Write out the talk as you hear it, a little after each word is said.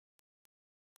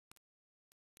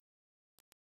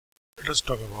us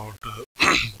talk about the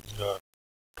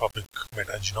topic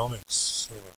metagenomics.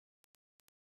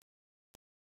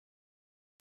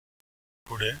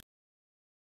 Today,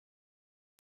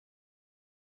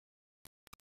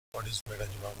 what is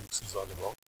metagenomics is all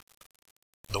about.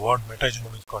 The word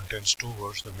metagenomics contains two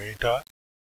words, the meta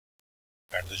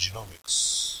and the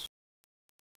genomics.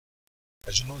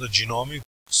 As you know, the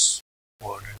genomics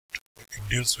word, it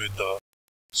deals with the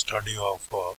study of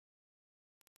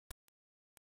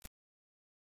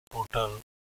total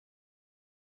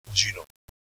genome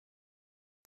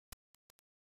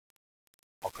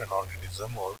of an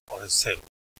organism or a cell,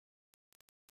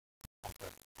 of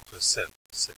a cell,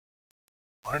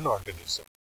 or an organism.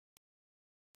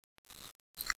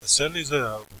 The cell is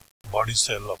a body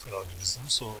cell of an organism,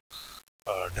 so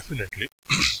definitely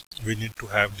we need to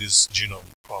have this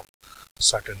genome from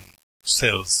certain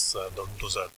cells.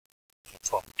 Those are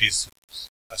from T cells,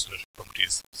 isolated from T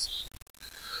cells.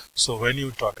 So when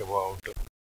you talk about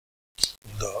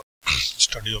the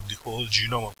study of the whole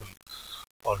genome of an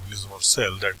organism or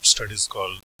cell, that study is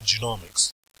called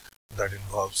genomics. That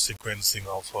involves sequencing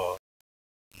of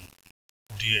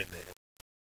DNA,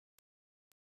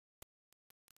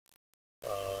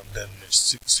 then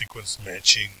sequence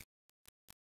matching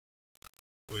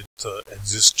with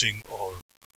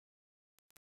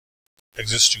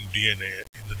existing DNA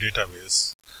in the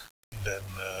database, then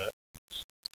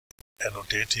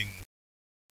annotating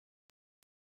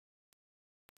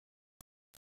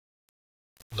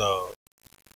the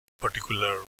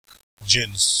particular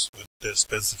genes with their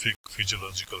specific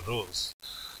physiological roles.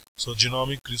 So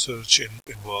genomic research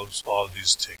involves all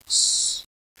these things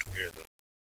together,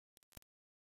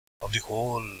 of the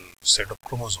whole set of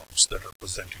chromosomes that are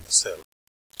present in a cell.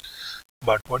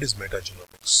 But what is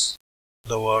metagenomics?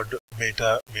 The word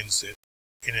meta means it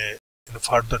in a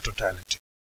further totality.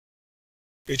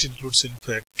 It includes, in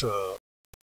fact,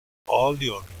 all the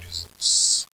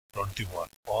organisms, not the one,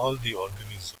 all the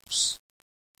organisms,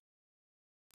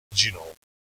 genomes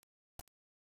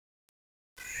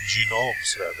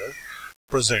rather,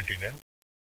 present in an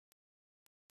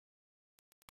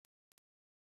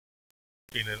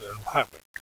environment.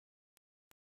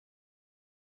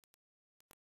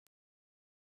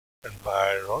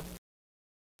 Environment.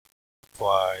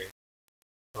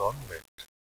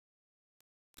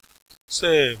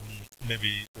 Say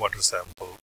maybe water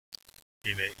sample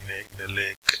in a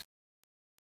lake.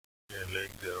 In a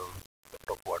lake there are a lot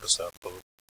of water sample.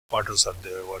 Waters are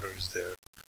there. Water is there.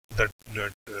 That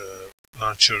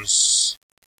nurtures,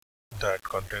 that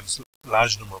contains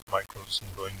large number of microbes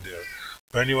growing there.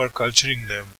 When you are culturing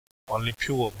them, only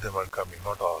few of them are coming,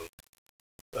 not all,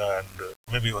 and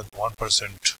maybe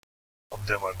 1% of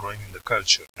them are growing in the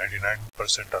culture.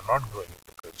 99% are not growing in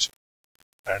the culture,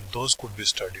 and those could be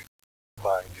studied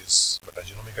by this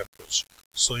metagenomic approach.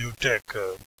 So you take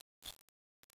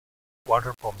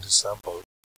water from this sample,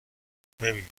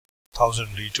 maybe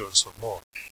 1,000 liters or more,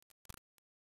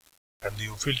 and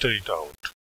you filter it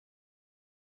out.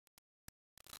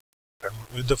 And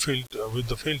with the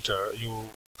filter,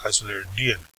 you isolate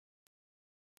DNA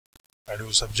and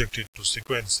you subject it to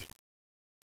sequencing.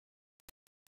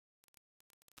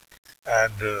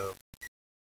 And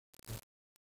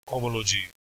homology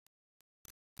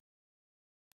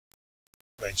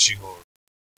matching or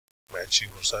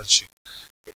searching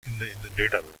in the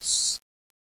database.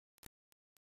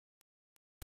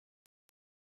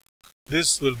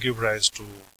 This will give rise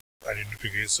to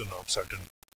identification of certain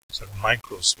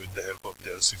microbes with the help of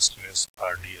their 16S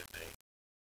rDNA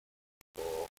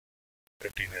or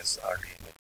 18S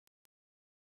rDNA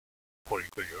for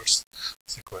eukaryotes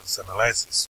sequence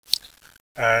analysis.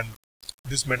 And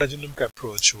this metagenomic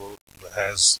approach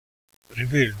has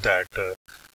revealed that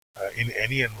in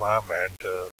any environment,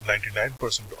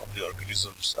 99% of the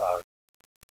organisms are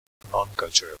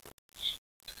non-culturable.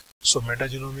 So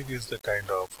metagenomic is the kind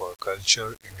of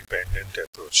culture-independent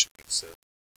approach.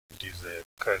 It is a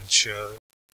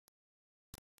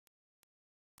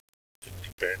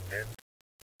culture-independent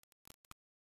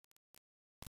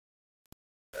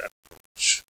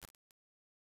approach,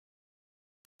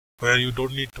 where you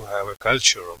don't need to have a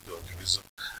culture of the organism,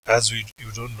 as you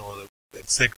don't know the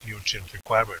exact nutrient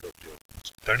requirement of the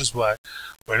organism. That is why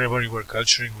whenever you are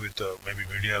culturing with maybe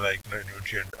media like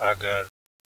nutrient agar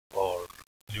or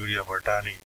urea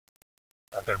martani,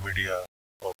 agar media,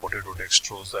 or potato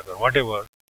dextrose agar, whatever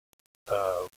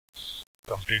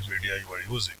complete media you are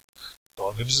using, the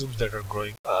organisms that are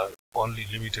growing are only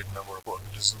limited number of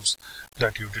organisms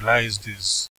that utilize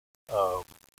this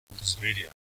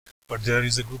media. But there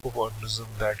is a group of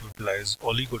organisms that utilize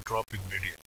oligotropic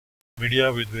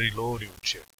media with very low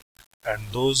nutrient,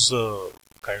 and those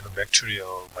kind of bacteria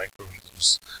or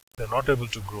microorganisms, they're not able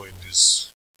to grow in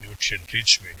this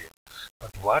nutrient-rich media.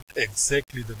 But what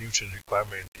exactly the nutrient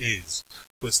requirement is,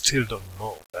 we still don't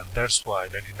know, and that's why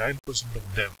 99%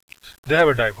 of them, they have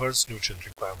a diverse nutrient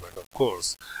requirement, of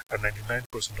course, and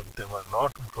 99% of them are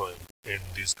not growing in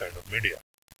this kind of media,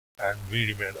 and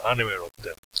we remain unaware of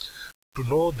them. To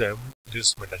know them,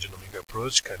 this metagenomic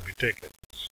approach can be taken.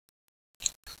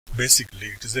 Basically,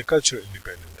 it is a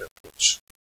culture-independent approach.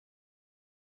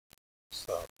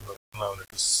 So now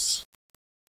let us